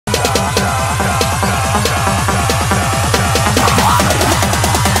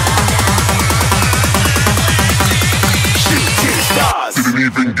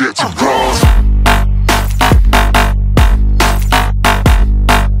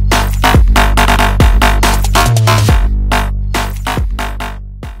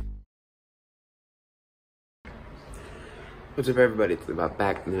What's up, everybody? It's about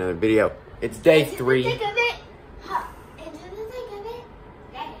back in another video. It's day 3. Into the thick of it. Huh. Into the thick of it.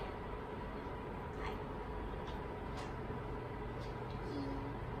 Yeah.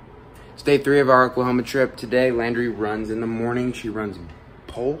 It's day 3 of our Oklahoma trip. Today, Landry runs in the morning. She runs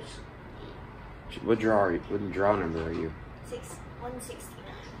poles. What draw number are you?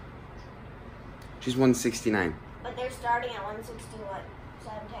 169. She's 169. But they're starting at 161, so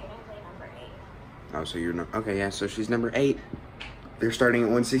I'm technically number 8. Oh, so you're okay? Yeah. So she's number 8. They're starting at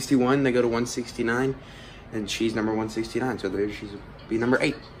 161. They go to 169, and she's number 169. So there she's be number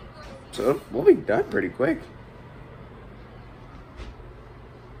 8. So we'll be done pretty quick.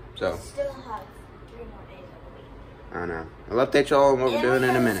 So. Still have 3 more days of the week. I know. I'll update y'all on what we're doing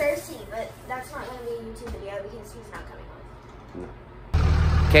in a minute. Cersei, but that's not going to be a YouTube video because he's not coming home.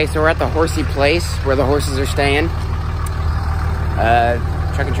 No. Okay, so we're at the horsey place where the horses are staying.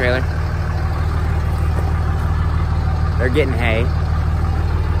 Truck and trailer. They're getting hay.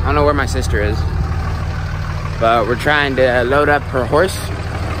 I don't know where my sister is, but we're trying to load up her horse,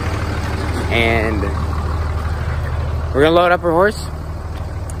 and we're gonna load up her horse,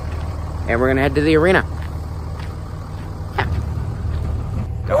 and we're gonna head to the arena. Yeah.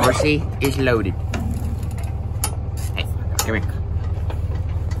 The horsey is loaded. Hey, come here.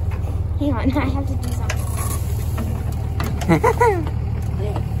 Hang on, I have to do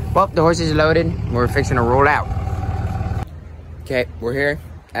something. Well, the horse is loaded. We're fixing to roll out. Okay, we're here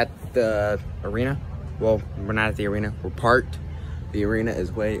at the arena. Well, we're not at the arena. We're parked. The arena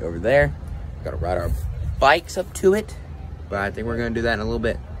is way over there. Gotta ride our bikes up to it. But I think we're gonna do that in a little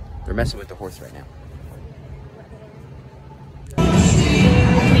bit. They're messing with the horse right now.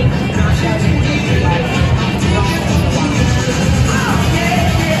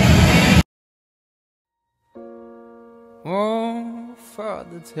 Oh,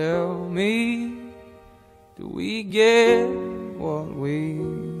 Father, tell me, do we get what we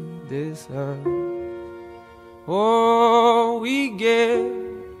deserve? Oh, we get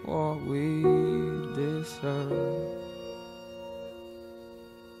what we deserve.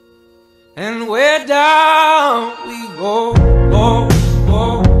 And where down we go, oh,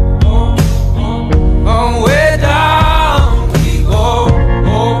 oh, oh, oh, oh, where down we go,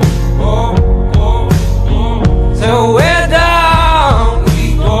 oh, oh, oh, oh, so where down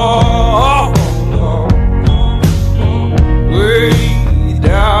we go, oh, oh, oh, way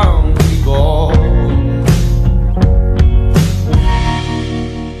down we go.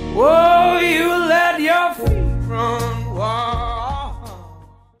 Oh, you let your feet run wild.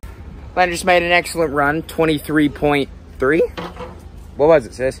 Landry just made an excellent run, 23.3. What was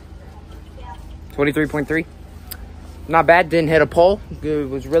it, sis? 23.3. Not bad, didn't hit a pole. It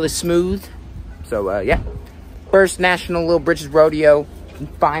was really smooth. So, yeah. First National Little Britches Rodeo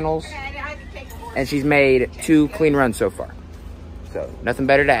finals. And she's made 2 clean runs so far. So, nothing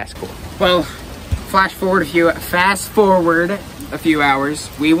better to ask for. Well, fast forward a few hours.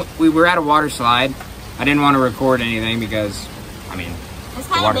 We were at a water slide. I didn't want to record anything because, I mean, It's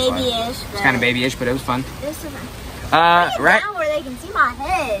kind of babyish. it's kind of babyish, but it was fun. It was fun. Right? Down where they can see my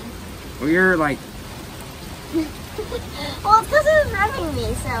head. We were like, Well, it's because it was rubbing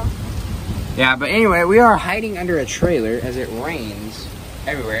me, so. yeah, but anyway, we are hiding under a trailer as it rains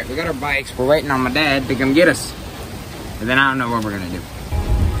everywhere. We got our bikes. We're waiting on my dad to come get us. And then I don't know what we're going to do.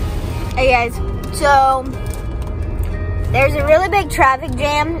 Hey guys, so there's a really big traffic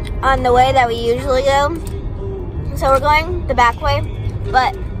jam on the way that we usually go. So we're going the back way,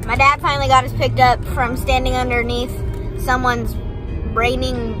 but my dad finally got us picked up from standing underneath someone's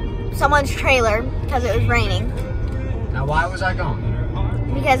trailer because it was raining. Now, why was I gone?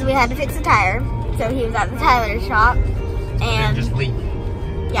 Because we had to fix the tire. So he was at the tire shop and Just leave.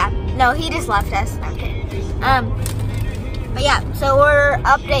 yeah, no, he just left us. No, I'm kidding. But yeah, so we're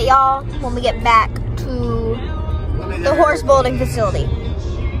update y'all when we get back to the horse building facility.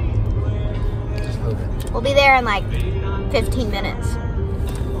 We'll be there in like 15 minutes.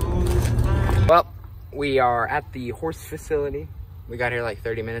 Well, we are at the horse facility. We got here like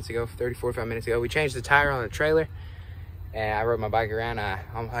 45 minutes ago. We changed the tire on the trailer, and I rode my bike around.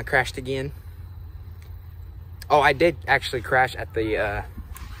 I crashed again. Oh, I did actually crash at the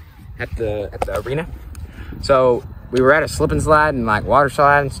arena. So we were at a slip and slide and like water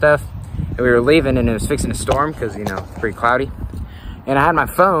slide and stuff, and we were leaving, and it was fixing to storm because, you know, it's pretty cloudy. And I had my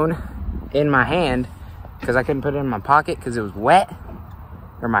phone in my hand because I couldn't put it in my pocket because it was wet,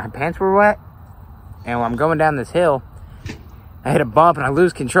 or my pants were wet. And when I'm going down this hill, I hit a bump and I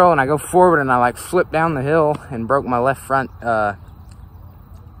lose control and I go forward and I like flip down the hill and broke my left front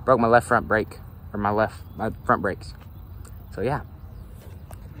brake, or my front brakes. So yeah,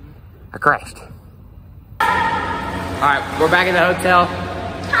 I crashed. right, we're back at the hotel.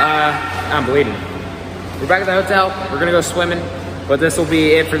 I'm bleeding. We're back at the hotel. We're gonna go swimming, but this will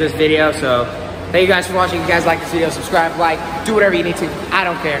be it for this video. So thank you guys for watching. If you guys like this video, subscribe, like, do whatever you need to. I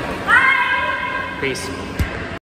don't care. Peace.